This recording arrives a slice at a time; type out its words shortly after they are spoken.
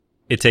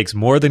It takes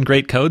more than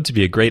great code to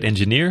be a great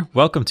engineer.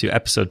 Welcome to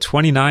episode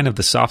 29 of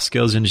the Soft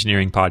Skills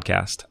Engineering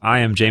Podcast. I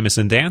am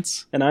Jamison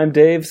Dance. And I'm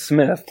Dave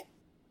Smith.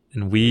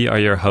 And we are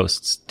your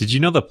hosts. Did you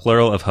know the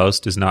plural of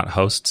host is not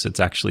hosts, it's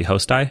actually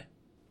hosti?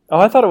 Oh,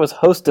 I thought it was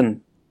hostin'.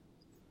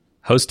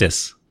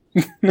 Hostess.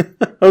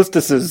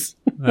 Hostesses.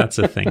 That's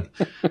a thing.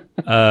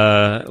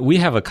 We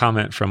have a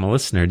comment from a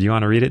listener. Do you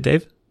want to read it,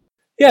 Dave?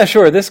 Yeah,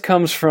 sure. This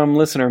comes from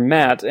listener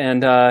Matt,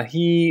 and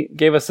he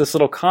gave us this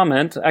little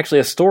comment, actually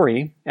a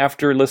story,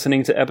 after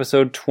listening to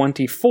episode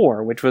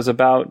 24, which was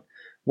about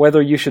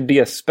whether you should be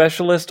a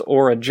specialist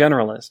or a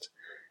generalist.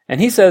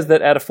 And he says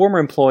that at a former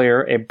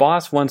employer, a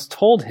boss once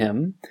told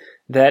him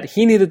that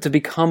he needed to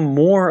become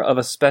more of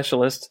a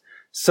specialist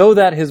so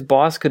that his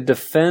boss could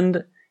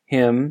defend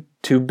him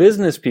to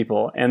business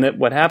people. And that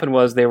what happened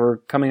was they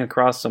were coming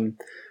across some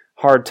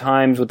hard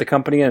times with the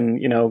company and,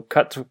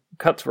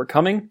 cuts were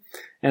coming.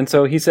 And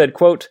so he said,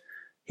 quote,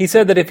 he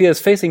said that if he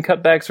is facing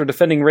cutbacks or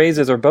defending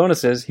raises or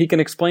bonuses, he can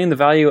explain the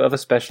value of a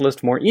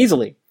specialist more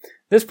easily.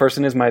 This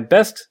person is my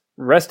best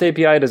REST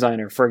API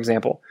designer, for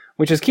example,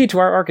 which is key to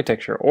our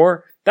architecture.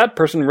 Or that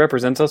person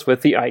represents us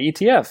with the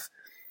IETF,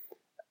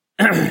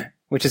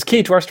 which is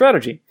key to our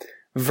strategy.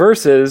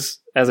 Versus,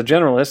 as a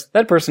generalist,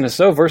 that person is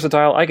so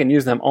versatile I can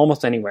use them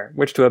almost anywhere,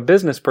 which to a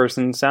business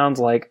person sounds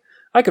like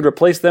I could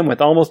replace them with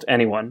almost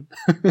anyone.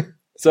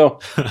 So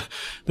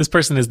this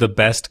person is the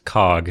best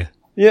cog.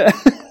 Yeah.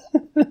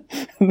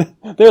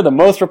 They're the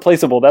most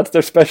replaceable. That's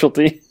their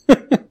specialty.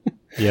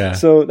 Yeah.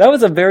 So that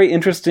was a very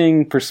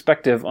interesting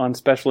perspective on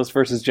specialist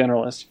versus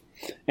generalist.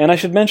 And I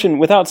should mention,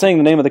 without saying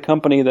the name of the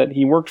company that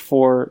he worked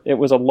for, it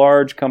was a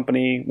large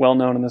company, well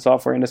known in the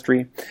software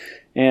industry.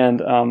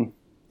 And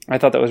I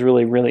thought that was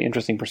really, really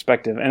interesting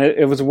perspective. And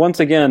it was once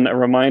again a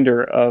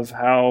reminder of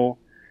how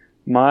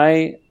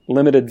my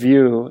limited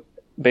view,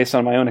 based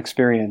on my own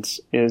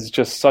experience, is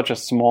just such a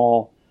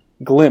small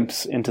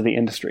glimpse into the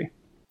industry.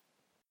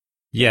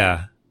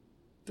 Yeah.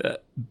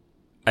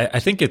 I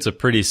think it's a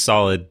pretty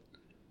solid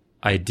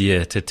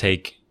idea to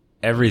take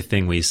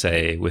everything we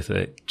say with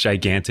a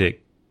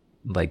gigantic,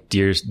 like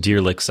deer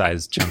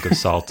lick-sized chunk of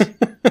salt,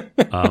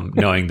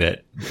 knowing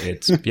that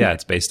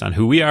it's based on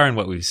who we are and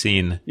what we've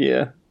seen.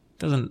 Yeah.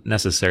 Doesn't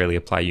necessarily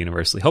apply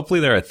universally. Hopefully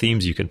there are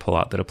themes you can pull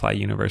out that apply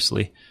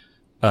universally.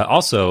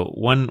 Also,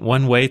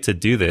 one way to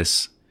do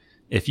this,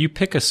 if you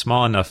pick a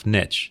small enough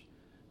niche,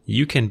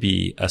 you can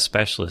be a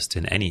specialist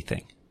in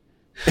anything.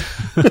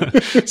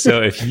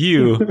 So if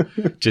you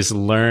just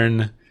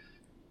learn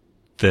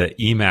the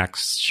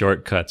Emacs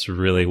shortcuts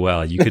really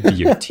well, you could be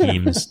your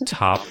team's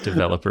top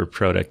developer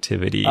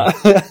productivity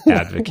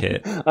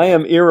advocate. I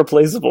am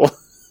irreplaceable.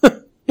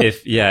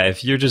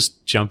 If you're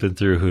just jumping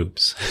through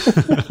hoops.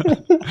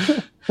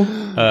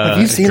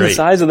 Have you seen the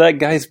size of that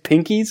guy's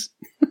pinkies?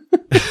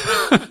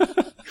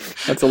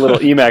 That's a little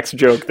Emacs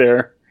joke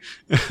there.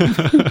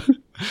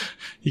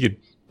 You could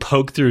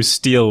poke through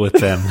steel with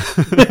them.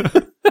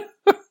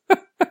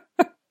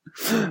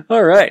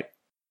 All right.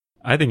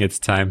 I think it's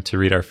time to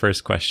read our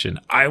first question.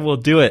 I will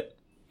do it.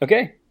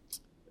 Okay.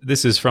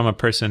 This is from a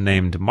person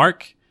named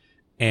Mark,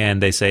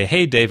 and they say,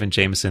 "Hey, Dave and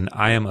Jamison,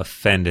 I am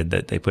offended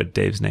that they put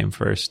Dave's name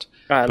first,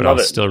 but I'll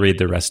still read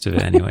the rest of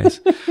it anyways.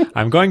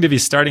 I'm going to be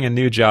starting a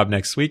new job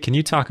next week. Can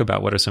you talk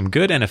about what are some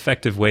good and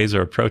effective ways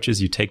or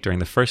approaches you take during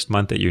the first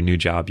month at your new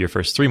job, your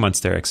first 3 months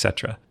there,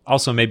 etc.?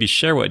 Also, maybe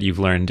share what you've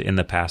learned in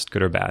the past,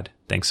 good or bad.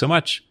 Thanks so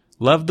much.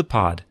 Love the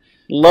pod."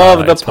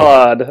 Love the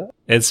pod.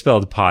 It's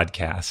spelled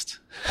podcast.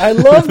 I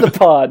love the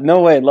pod. No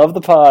way. Love the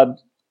pod.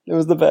 It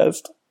was the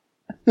best.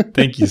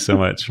 Thank you so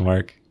much,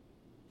 Mark.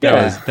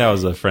 That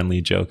was a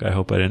friendly joke. I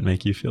hope I didn't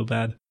make you feel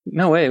bad.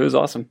 No way. It was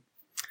awesome.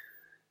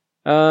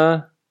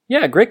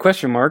 Yeah, great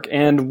question, Mark.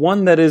 And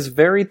one that is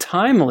very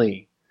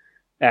timely,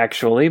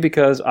 actually,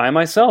 because I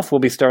myself will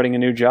be starting a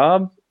new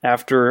job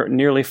after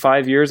nearly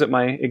 5 years at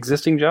my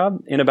existing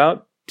job in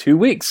about 2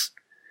 weeks.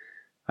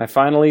 I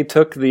finally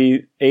took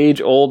the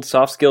age-old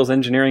soft skills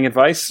engineering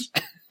advice,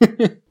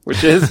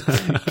 which is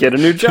get a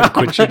new job.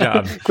 Quit your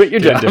job. Quit your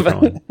job. A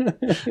different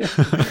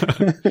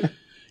one.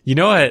 You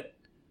know what?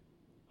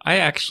 I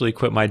actually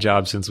quit my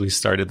job since we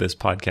started this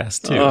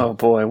podcast too. Oh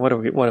boy, what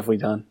have we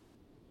done?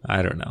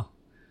 I don't know.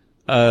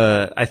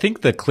 I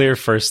think the clear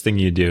first thing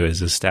you do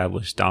is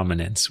establish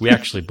dominance. We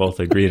actually both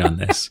agreed on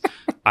this.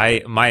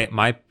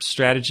 My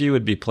strategy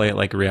would be play it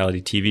like a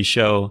reality TV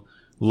show.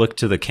 Look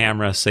to the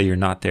camera, say you're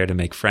not there to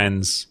make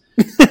friends.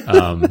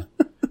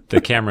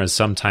 The camera is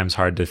sometimes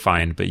hard to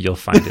find, but you'll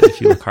find it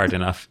if you look hard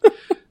enough.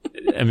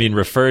 I mean,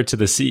 refer to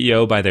the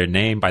CEO by their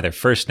name, by their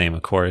first name,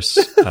 of course,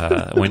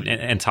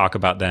 and talk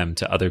about them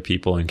to other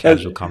people in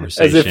casual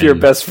conversation. As if you're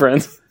best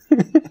friends.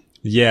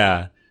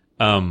 Yeah.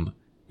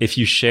 If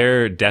you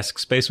share desk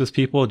space with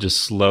people, just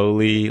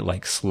slowly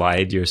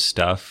slide your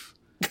stuff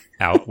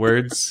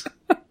outwards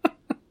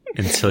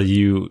until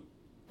you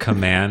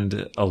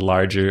command a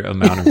larger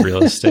amount of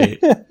real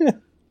estate.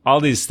 All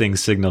these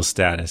things signal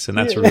status, and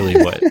that's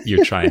really what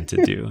you're trying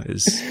to do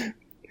is...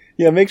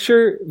 Yeah,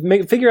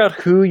 figure out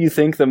who you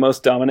think the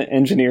most dominant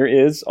engineer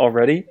is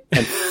already,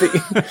 and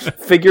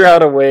figure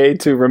out a way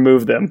to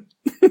remove them.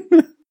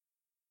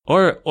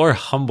 or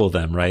humble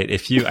them, right?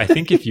 I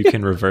think if you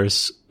can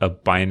reverse a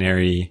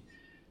binary,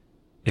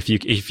 if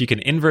you can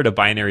invert a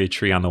binary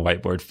tree on the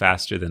whiteboard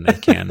faster than they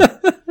can,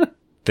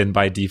 then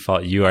by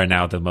default you are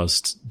now the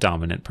most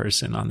dominant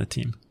person on the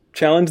team.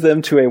 Challenge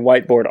them to a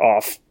whiteboard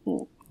off.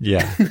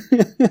 Yeah.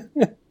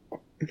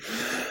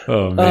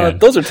 Oh man,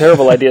 those are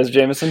terrible ideas,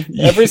 Jamison.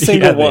 Every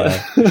single one.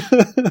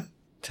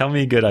 Tell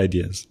me good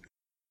ideas.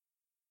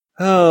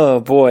 Oh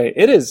boy,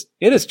 it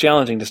is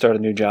challenging to start a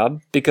new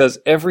job because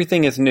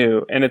everything is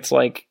new, and it's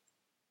like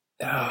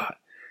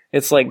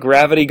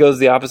gravity goes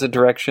the opposite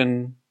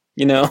direction,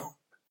 you know?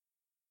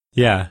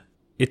 Yeah,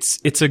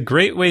 it's a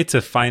great way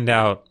to find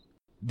out.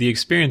 The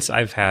experience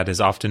I've had has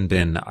often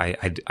been I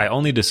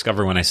only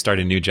discover when I start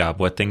a new job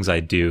what things I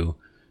do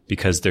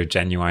because they're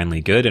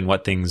genuinely good and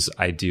what things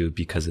I do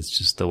because it's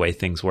just the way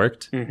things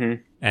worked.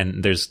 Mm-hmm.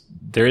 And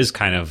there is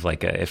kind of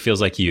like it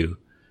feels like you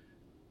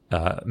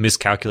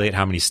miscalculate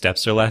how many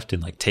steps are left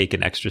and like take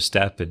an extra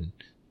step and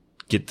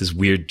get this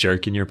weird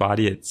jerk in your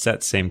body. It's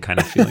that same kind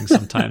of feeling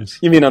sometimes.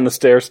 You mean on the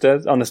stairs?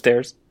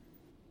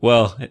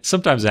 Well,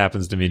 sometimes it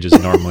happens to me just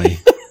normally.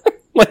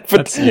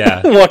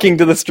 Walking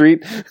to the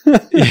street.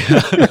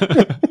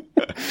 Yeah.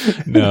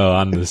 No,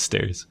 on the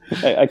stairs.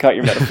 I caught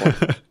your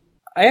metaphor.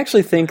 I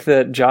actually think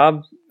that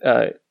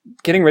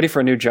getting ready for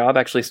a new job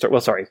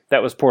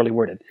that was poorly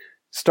worded.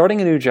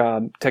 Starting a new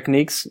job,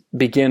 techniques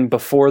begin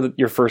before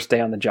your first day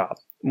on the job.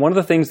 One of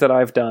the things that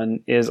I've done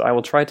is I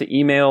will try to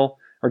email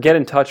or get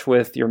in touch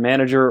with your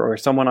manager or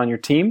someone on your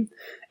team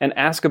and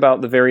ask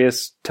about the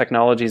various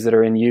technologies that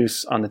are in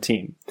use on the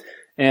team.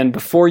 And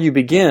before you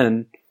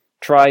begin,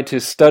 try to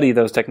study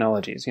those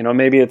technologies. You know,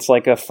 maybe it's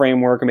like a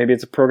framework or maybe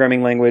it's a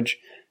programming language.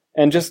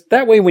 And just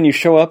that way, when you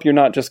show up, you're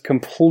not just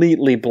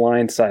completely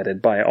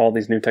blindsided by all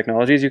these new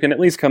technologies. You can at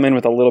least come in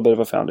with a little bit of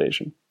a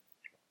foundation.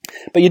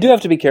 But you do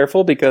have to be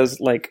careful because,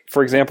 like,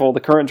 for example, the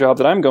current job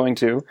that I'm going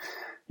to,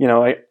 you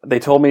know, they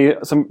told me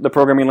the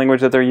programming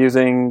language that they're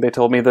using. They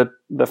told me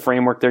the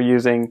framework they're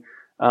using.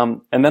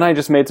 And then I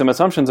just made some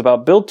assumptions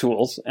about build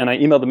tools. And I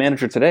emailed the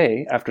manager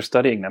today after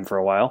studying them for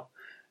a while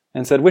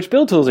and said, which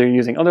build tools are you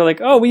using? Oh, they're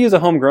like, oh, we use a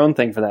homegrown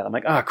thing for that. I'm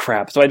like, oh,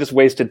 crap. So I just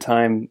wasted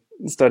time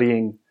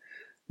studying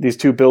these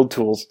two build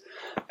tools.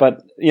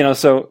 But, you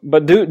know,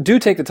 but do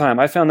take the time.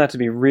 I found that to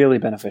be really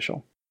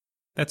beneficial.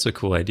 That's a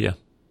cool idea.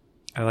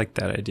 I like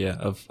that idea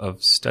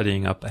of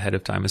studying up ahead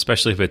of time,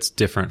 especially if it's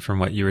different from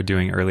what you were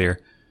doing earlier.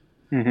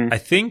 Mm-hmm. I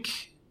think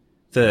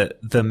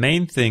the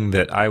main thing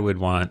that I would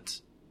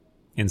want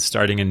in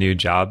starting a new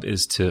job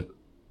is to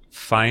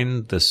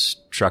find the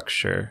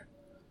structure.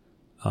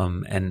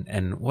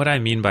 And what I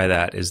mean by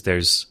that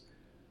is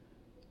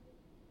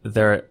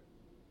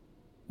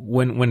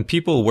when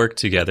people work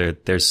together,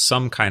 there's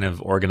some kind of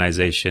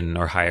organization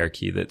or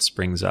hierarchy that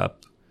springs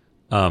up.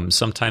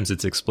 Sometimes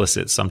it's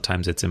explicit,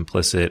 sometimes it's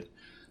implicit.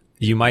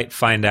 You might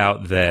find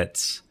out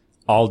that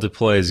all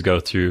deploys go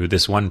through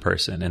this one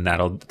person and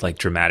that'll like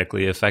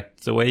dramatically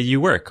affect the way you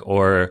work,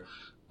 or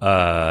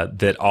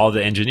that all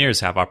the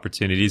engineers have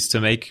opportunities to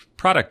make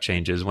product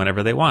changes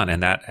whenever they want.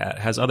 And that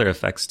has other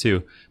effects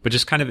too. But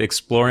just kind of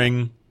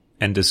exploring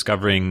and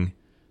discovering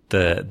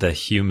the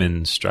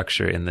human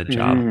structure in the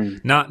job,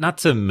 not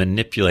to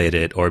manipulate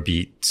it or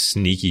be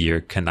sneaky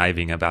or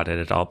conniving about it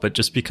at all, but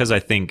just because I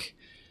think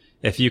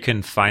if you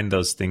can find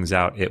those things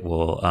out, it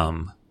will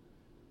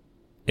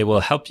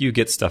help you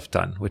get stuff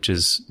done, which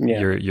is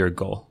your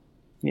goal.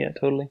 Yeah,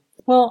 totally.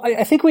 Well,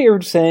 I think what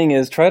you're saying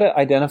is try to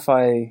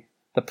identify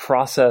the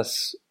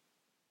process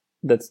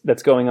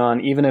that's going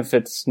on, even if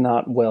it's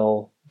not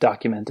well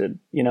documented,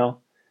 you know?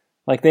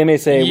 Like they may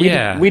say,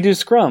 we do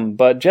Scrum,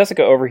 but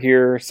Jessica over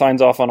here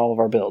signs off on all of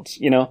our builds,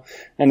 you know?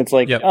 And it's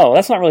like, oh,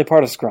 that's not really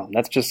part of Scrum.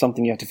 That's just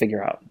something you have to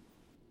figure out.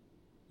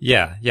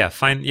 Yeah.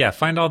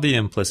 Find all the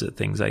implicit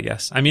things, I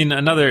guess. I mean,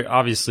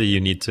 obviously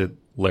you need to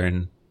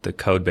learn the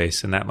code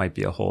base, and that might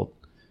be a whole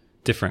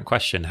different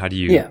question. How do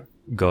you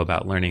go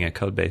about learning a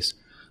code base?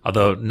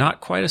 Although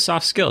not quite a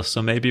soft skill,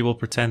 so maybe we'll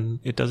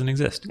pretend it doesn't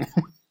exist.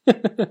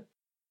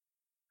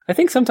 I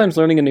think sometimes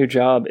learning a new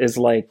job is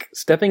like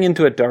stepping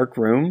into a dark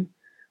room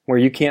where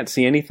you can't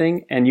see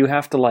anything, and you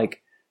have to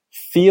like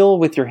feel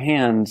with your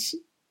hands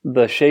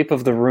the shape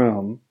of the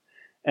room,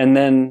 and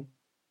then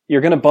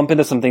you're going to bump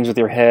into some things with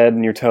your head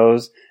and your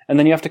toes, and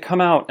then you have to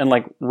come out and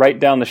like write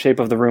down the shape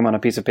of the room on a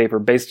piece of paper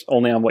based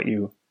only on what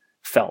you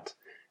felt,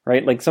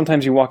 right? Like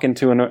sometimes you walk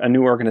into a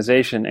new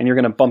organization and you're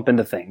going to bump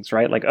into things,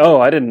 right? Like, oh,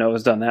 I didn't know it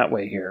was done that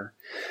way here,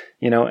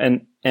 you know,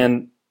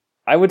 and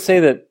I would say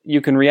that you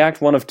can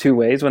react one of two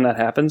ways when that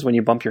happens. When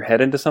you bump your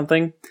head into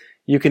something,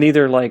 you can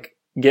either like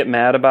get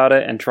mad about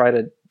it and try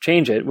to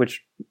change it,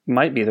 which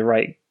might be the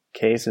right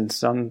case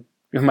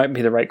it might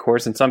be the right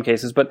course in some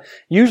cases, but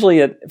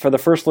usually for the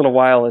first little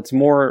while, it's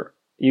more,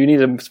 you need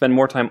to spend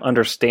more time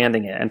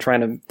understanding it and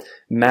trying to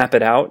map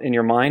it out in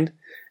your mind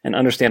and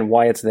understand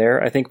why it's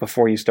there, I think,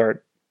 before you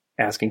start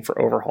asking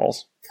for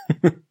overhauls.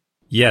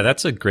 Yeah,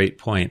 that's a great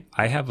point.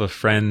 I have a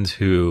friend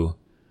who,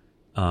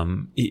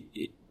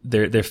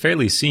 they're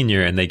fairly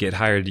senior and they get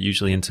hired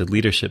usually into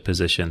leadership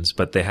positions,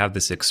 but they have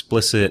this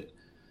explicit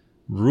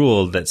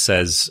rule that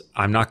says,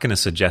 I'm not going to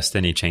suggest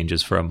any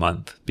changes for a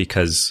month,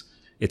 because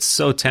it's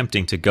so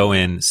tempting to go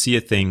in, see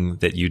a thing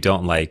that you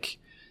don't like,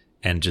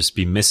 and just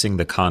be missing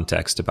the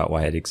context about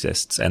why it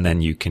exists. And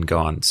then you can go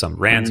on some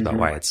rant about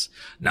why it's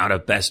not a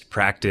best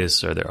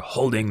practice, or they're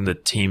holding the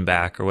team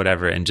back or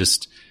whatever, and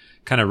just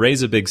kind of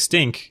raise a big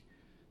stink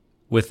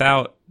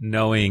without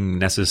knowing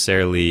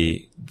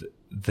necessarily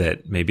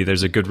that maybe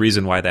there's a good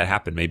reason why that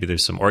happened. Maybe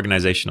there's some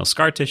organizational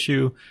scar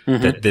tissue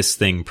that this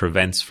thing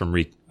prevents from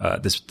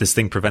this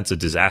thing prevents a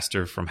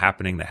disaster from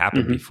happening that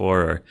happened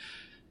before. Or,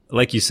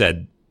 like you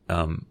said,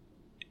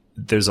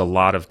 there's a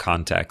lot of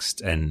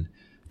context, and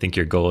I think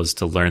your goal is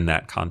to learn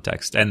that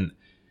context. And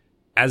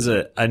as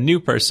a new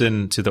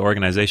person to the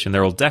organization,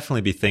 there will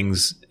definitely be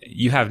things,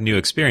 you have new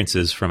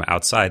experiences from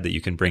outside that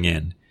you can bring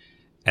in.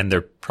 And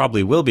there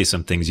probably will be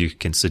some things you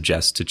can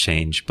suggest to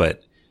change.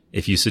 But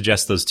if you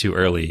suggest those too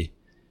early,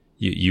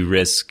 you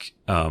risk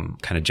kind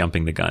of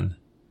jumping the gun.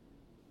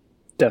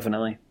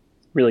 Definitely.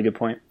 Really good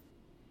point.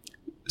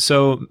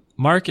 So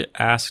Mark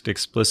asked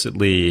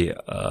explicitly,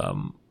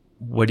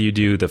 what do you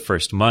do the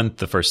first month,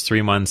 the first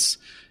 3 months?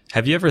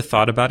 Have you ever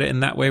thought about it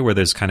in that way, where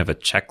there's kind of a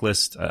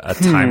checklist, a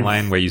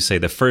timeline where you say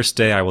the first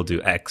day I will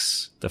do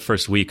X, the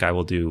first week I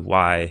will do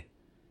Y,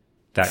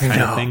 that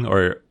kind of thing?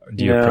 Or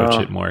do you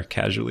approach it more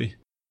casually?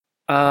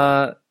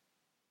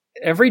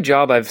 Every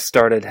job I've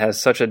started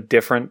has such a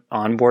different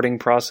onboarding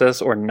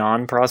process or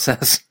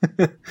non-process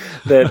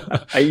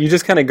that you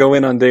just kind of go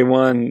in on day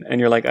one and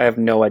you're like, I have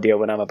no idea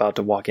what I'm about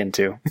to walk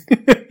into,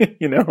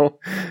 you know?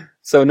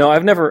 So no,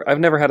 I've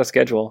never had a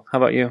schedule. How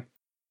about you?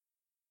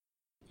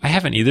 I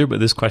haven't either, but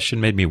this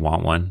question made me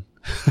want one.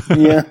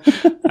 Yeah.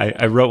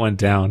 I wrote one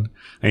down.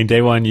 I mean,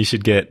 day one, you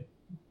should get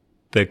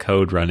the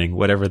code running,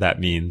 whatever that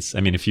means.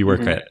 I mean, if you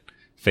work at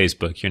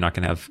Facebook, you're not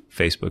going to have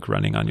Facebook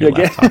running on your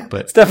laptop.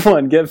 But step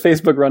one, get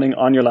Facebook running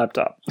on your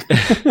laptop.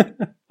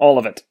 All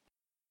of it.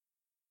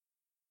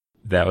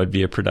 That would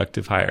be a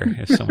productive hire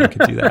if someone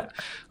could do that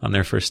on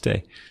their first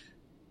day.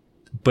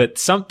 But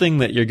something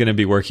that you're going to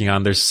be working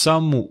on, there's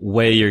some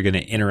way you're going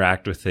to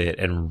interact with it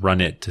and run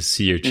it to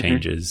see your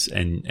changes.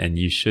 And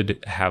you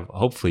should have,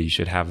 hopefully you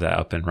should have that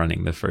up and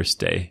running the first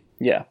day.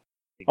 Yeah.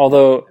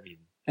 Although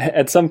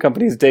at some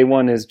companies, day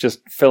one is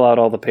just fill out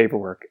all the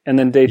paperwork. And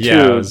then day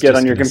two, get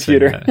on your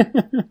computer.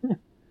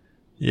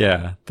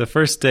 Yeah. The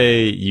first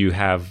day you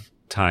have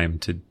time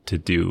to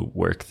do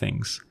work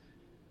things.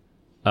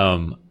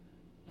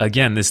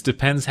 Again, this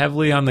depends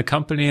heavily on the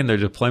company and their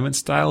deployment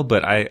style,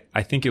 but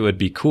I think it would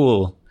be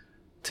cool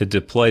to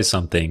deploy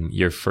something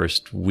your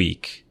first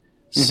week.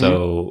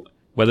 So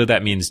whether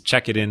that means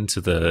check it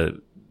into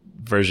the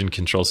version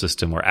control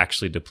system or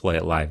actually deploy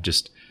it live,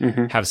 just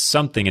have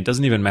something. It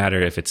doesn't even matter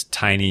if it's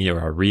tiny or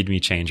a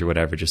README change or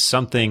whatever, just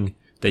something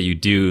that you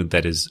do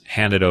that is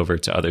handed over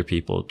to other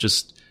people.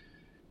 Just,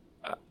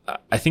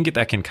 I think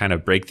that can kind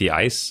of break the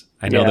ice.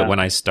 I know that when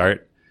I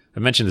start, I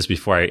mentioned this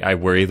before, I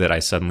worry that I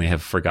suddenly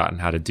have forgotten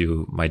how to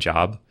do my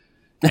job,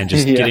 and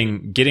just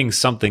getting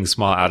something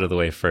small out of the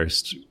way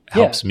first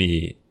helps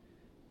me,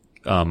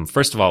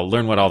 first of all,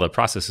 learn what all the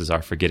processes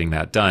are for getting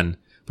that done.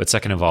 But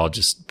second of all,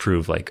 just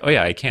prove like, oh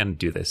yeah, I can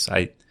do this.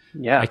 I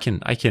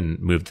can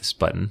move this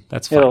button.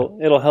 That's fine.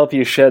 It'll help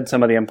you shed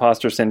some of the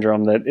imposter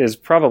syndrome that is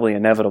probably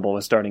inevitable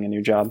with starting a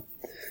new job.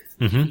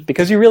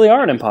 Because you really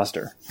are an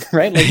imposter,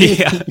 right?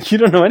 Like you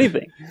don't know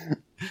anything.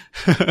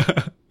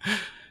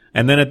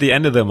 And then at the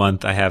end of the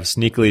month, I have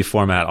sneakily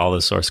format all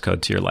the source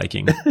code to your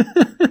liking.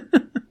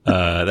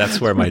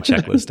 That's where my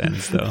checklist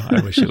ends, though.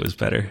 I wish it was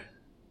better.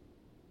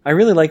 I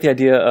really like the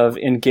idea of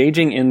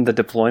engaging in the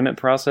deployment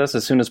process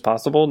as soon as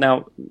possible.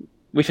 Now,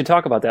 we should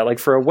talk about that. Like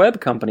for a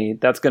web company,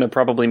 that's going to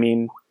probably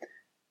mean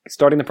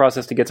starting the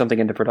process to get something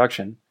into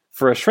production.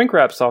 For a shrink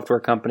wrap software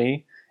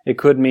company, it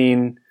could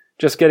mean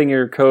just getting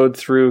your code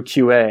through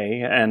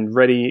QA and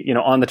ready,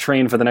 on the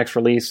train for the next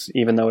release,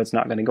 even though it's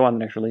not going to go on the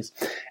next release.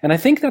 And I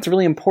think that's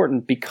really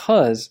important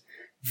because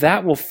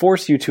that will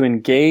force you to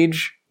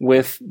engage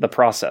with the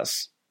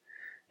process.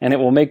 And it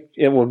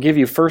will give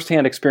you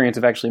firsthand experience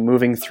of actually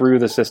moving through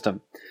the system.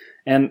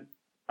 And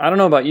I don't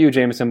know about you,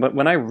 Jamison, but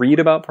when I read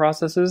about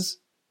processes,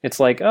 it's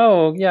like,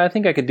 oh yeah, I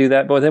think I could do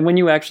that. But then when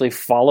you actually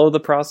follow the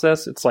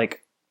process, it's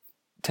like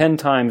 10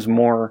 times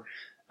more,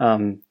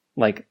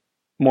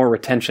 more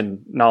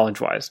retention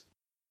knowledge-wise.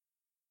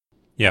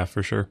 Yeah,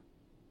 for sure.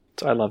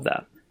 So I love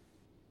that.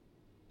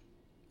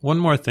 One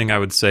more thing I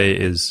would say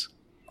is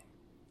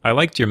I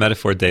liked your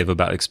metaphor, Dave,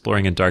 about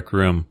exploring a dark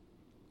room.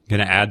 I'm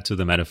going to add to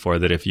the metaphor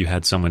that if you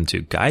had someone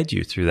to guide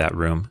you through that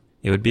room,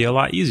 it would be a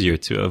lot easier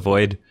to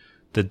avoid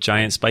the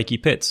giant spiky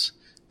pits.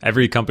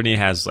 Every company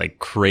has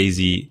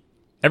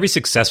every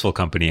successful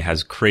company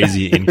has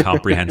crazy,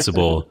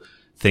 incomprehensible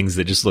things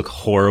that just look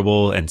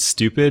horrible and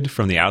stupid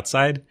from the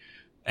outside.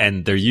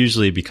 And they're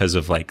usually because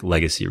of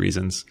legacy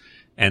reasons.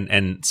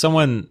 And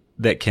someone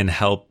that can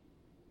help,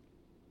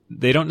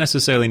 they don't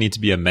necessarily need to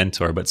be a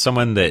mentor, but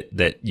someone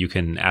that you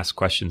can ask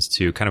questions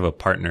to, kind of a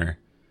partner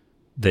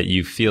that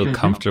you feel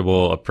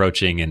comfortable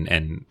approaching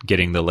and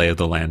getting the lay of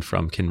the land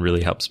from, can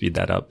really help speed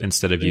that up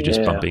instead of you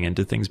just bumping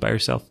into things by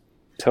yourself.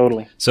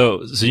 Totally.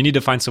 So you need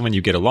to find someone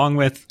you get along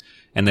with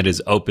and that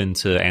is open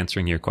to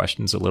answering your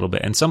questions a little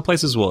bit. And some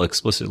places will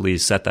explicitly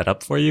set that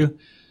up for you.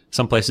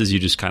 Some places you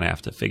just kind of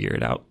have to figure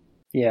it out.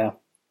 Yeah.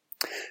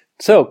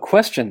 So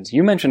questions.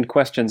 You mentioned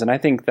questions, and I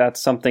think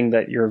that's something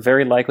that you're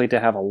very likely to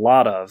have a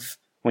lot of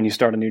when you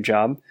start a new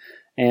job.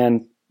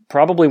 And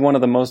probably one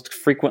of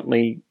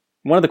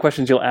the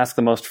questions you'll ask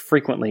the most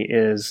frequently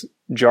is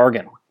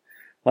jargon.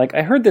 Like,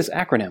 I heard this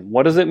acronym.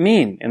 What does it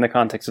mean in the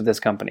context of this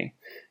company?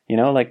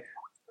 Like,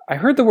 I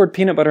heard the word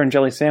peanut butter and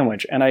jelly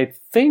sandwich, and I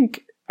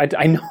think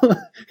I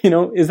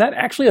know, is that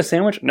actually a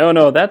sandwich?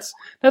 No, that's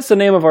the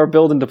name of our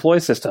build and deploy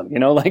system.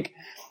 Like,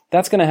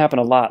 that's going to happen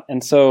a lot.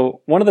 And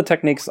so one of the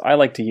techniques I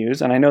like to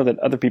use, and I know that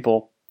other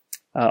people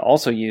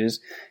also use,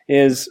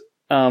 is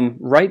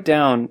write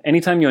down,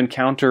 anytime you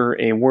encounter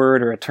a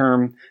word or a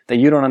term that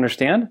you don't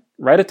understand,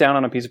 write it down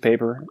on a piece of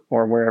paper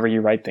or wherever you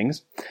write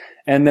things.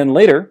 And then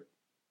later,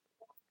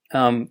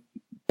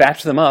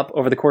 batch them up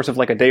over the course of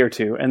like a day or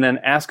two, and then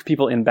ask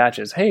people in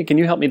batches, hey, can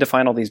you help me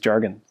define all these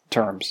jargon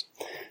terms?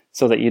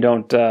 So that you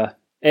don't,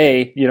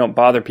 you don't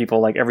bother people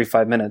like every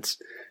 5 minutes.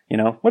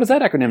 What does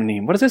that acronym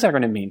mean? What does this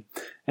acronym mean?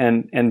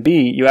 And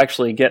B, you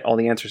actually get all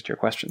the answers to your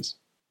questions.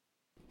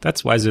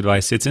 That's wise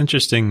advice. It's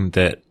interesting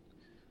that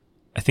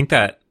I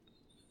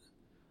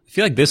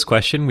feel like this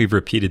question, we've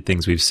repeated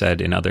things we've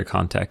said in other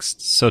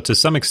contexts. So to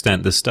some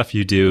extent, the stuff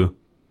you do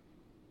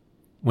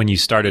when you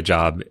start a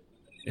job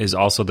is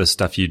also the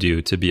stuff you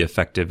do to be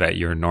effective at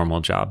your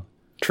normal job.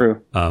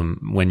 True.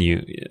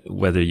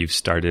 Whether you've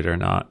started or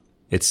not.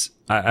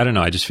 I don't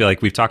know. I just feel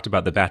like we've talked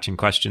about the batching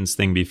questions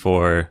thing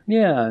before.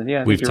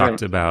 Yeah. We've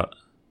talked about.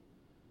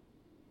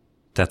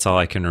 That's all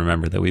I can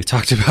remember that we've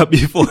talked about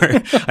before.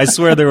 I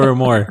swear there were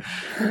more.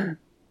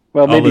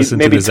 Well, maybe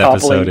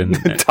toppling,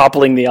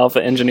 toppling the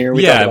alpha engineer.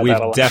 We've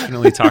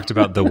definitely talked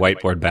about the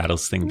whiteboard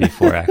battles thing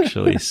before,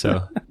 actually.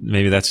 So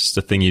maybe that's just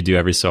a thing you do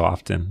every so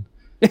often.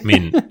 I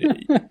mean,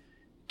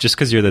 just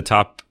because you're the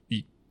top,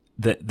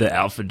 the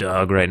alpha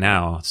dog right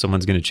now,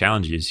 someone's going to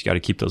challenge you. So you got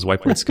to keep those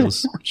whiteboard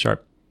skills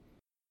sharp.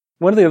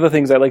 One of the other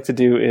things I like to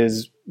do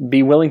is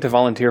be willing to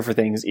volunteer for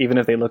things, even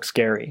if they look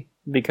scary.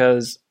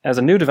 Because as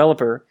a new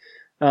developer,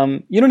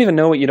 you don't even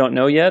know what you don't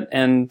know yet,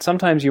 and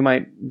sometimes you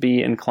might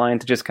be inclined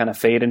to just kind of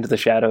fade into the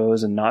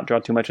shadows and not draw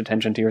too much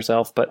attention to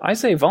yourself. But I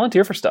say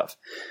volunteer for stuff.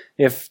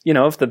 If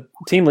the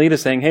team lead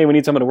is saying, hey, we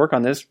need someone to work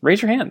on this,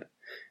 raise your hand.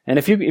 And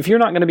if you're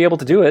not going to be able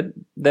to do it,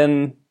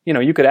 then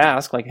you could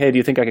ask, like, hey, do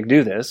you think I could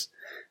do this?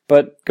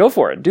 But go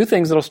for it. Do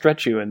things that'll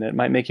stretch you and that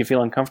might make you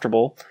feel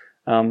uncomfortable.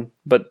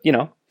 But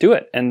do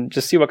it and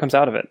just see what comes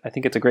out of it. I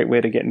think it's a great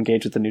way to get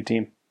engaged with the new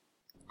team.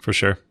 For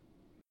sure.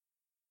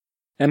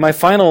 And my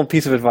final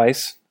piece of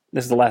advice,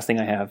 this is the last thing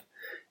I have,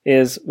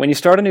 is when you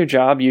start a new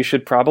job, you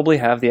should probably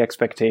have the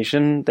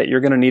expectation that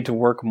you're going to need to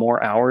work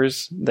more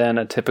hours than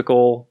a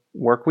typical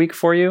work week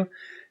for you,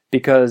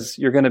 because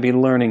you're going to be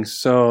learning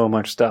so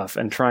much stuff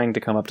and trying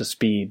to come up to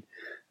speed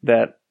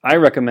that I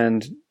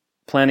recommend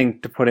planning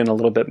to put in a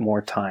little bit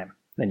more time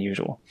than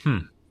usual.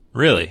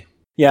 Really?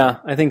 Yeah,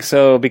 I think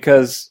so,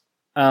 because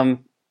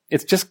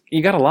it's just,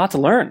 you got a lot to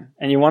learn,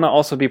 and you want to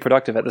also be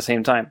productive at the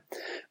same time.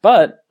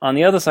 But on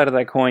the other side of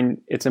that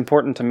coin, it's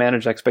important to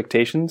manage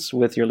expectations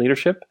with your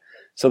leadership,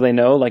 so they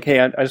know, like, hey,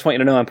 I just want you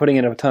to know I'm putting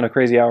in a ton of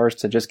crazy hours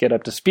to just get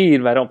up to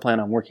speed, but I don't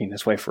plan on working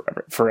this way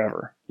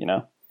forever.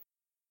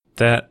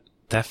 That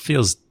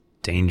feels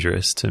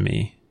dangerous to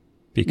me,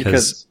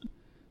 because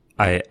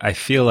I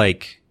feel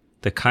like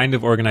the kind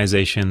of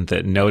organization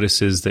that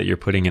notices that you're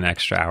putting in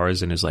extra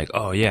hours and is like,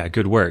 oh yeah,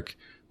 good work,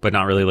 but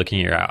not really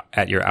looking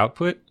at your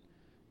output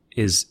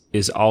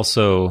is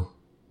also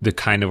the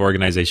kind of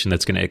organization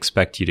that's going to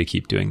expect you to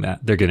keep doing that.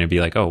 They're going to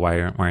be like, oh,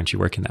 why aren't you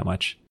working that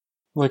much?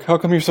 Like, how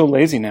come you're so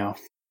lazy now?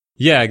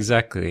 Yeah,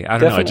 exactly. I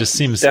don't know. It just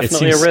seems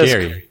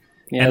scary.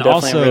 Yeah, and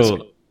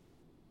also,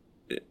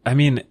 I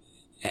mean,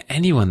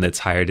 anyone that's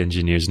hired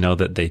engineers know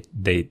that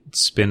they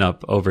spin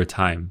up over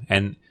time,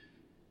 and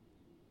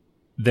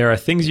there are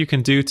things you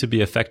can do to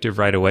be effective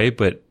right away,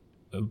 but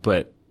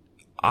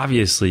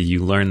obviously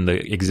you learn the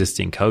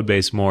existing code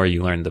base more,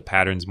 you learn the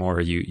patterns more,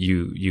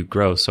 you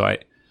grow. So I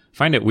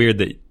find it weird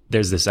that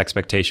there's this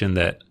expectation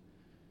that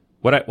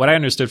what I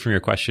understood from your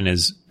question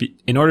is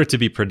in order to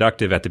be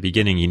productive at the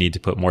beginning, you need to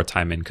put more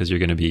time in because you're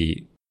going to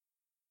be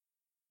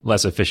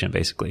less efficient,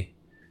 basically.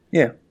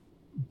 Yeah.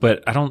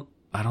 But I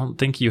don't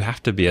think you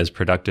have to be as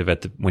productive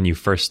when you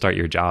first start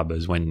your job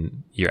as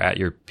when you're at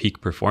your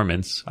peak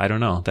performance. I don't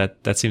know.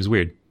 That seems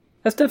weird.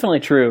 That's definitely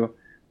true.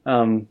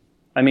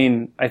 I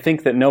mean, I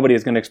think that nobody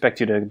is going to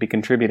expect you to be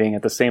contributing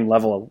at the same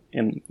level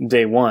in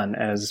day one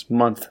as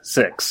month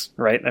 6,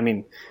 right? I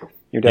mean,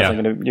 you're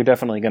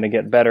definitely going to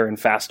get better and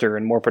faster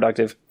and more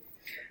productive.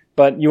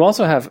 But you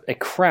also have a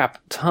crap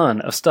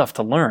ton of stuff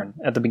to learn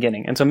at the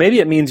beginning. And so maybe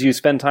it means you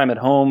spend time at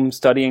home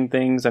studying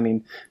things. I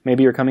mean,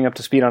 maybe you're coming up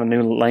to speed on a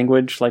new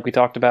language like we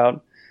talked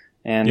about.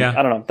 And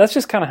I don't know. That's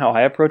just kind of how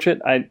I approach it.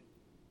 I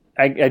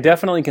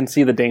definitely can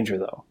see the danger,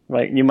 though.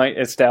 Like, you might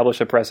establish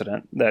a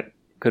precedent that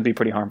could be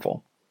pretty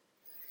harmful.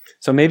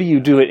 So maybe you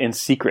do it in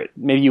secret.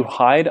 Maybe you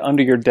hide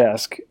under your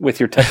desk with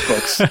your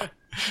textbooks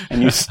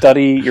and you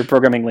study your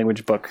programming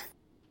language book.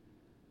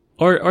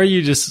 Or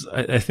you just,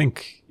 I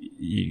think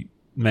you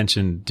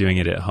mentioned doing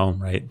it at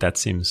home, right? That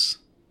seems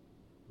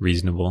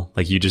reasonable.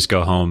 Like you just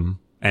go home,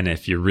 and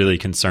if you're really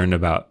concerned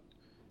about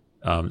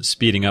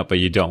speeding up, but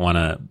you don't want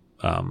to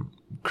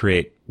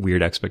create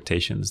weird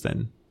expectations,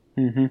 then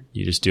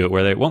you just do it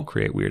where they won't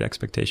create weird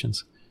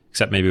expectations,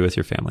 except maybe with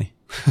your family.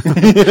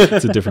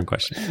 It's a different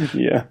question.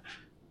 Yeah.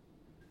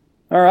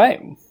 All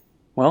right.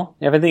 Well,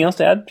 you have anything else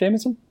to add,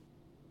 Jamison?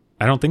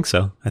 I don't think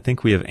so. I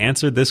think we have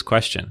answered this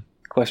question.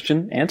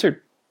 Question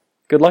answered.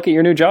 Good luck at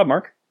your new job,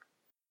 Mark.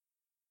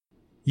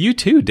 You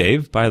too,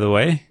 Dave, by the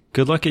way.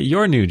 Good luck at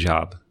your new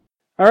job.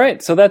 All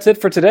right, so that's it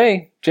for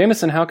today.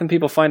 Jamison, how can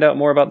people find out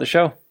more about the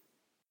show?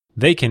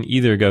 They can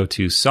either go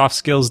to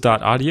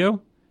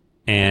softskills.audio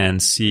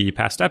and see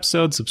past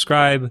episodes,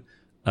 subscribe,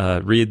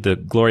 read the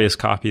glorious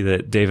copy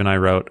that Dave and I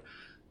wrote.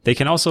 They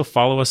can also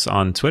follow us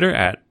on Twitter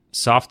at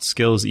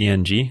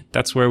softskillseng.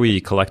 That's where we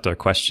collect our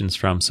questions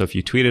from. So if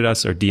you tweet at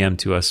us or DM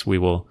to us, we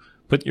will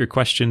put your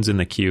questions in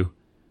the queue.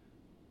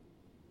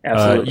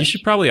 Absolutely. You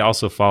should probably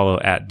also follow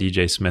at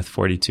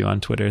DJSmith42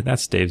 on Twitter.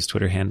 That's Dave's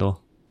Twitter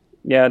handle.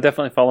 Yeah,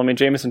 definitely follow me.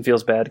 Jamison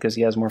feels bad because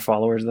he has more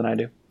followers than I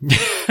do.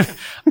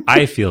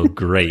 I feel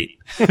great.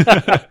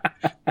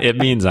 It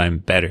means I'm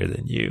better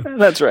than you.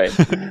 That's right.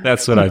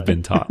 That's what I've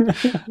been taught.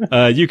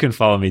 You can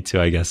follow me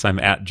too, I guess. I'm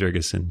at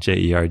Jurgason,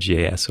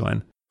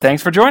 Jergason.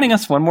 Thanks for joining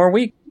us one more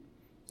week.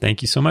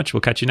 Thank you so much.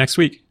 We'll catch you next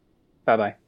week. Bye-bye.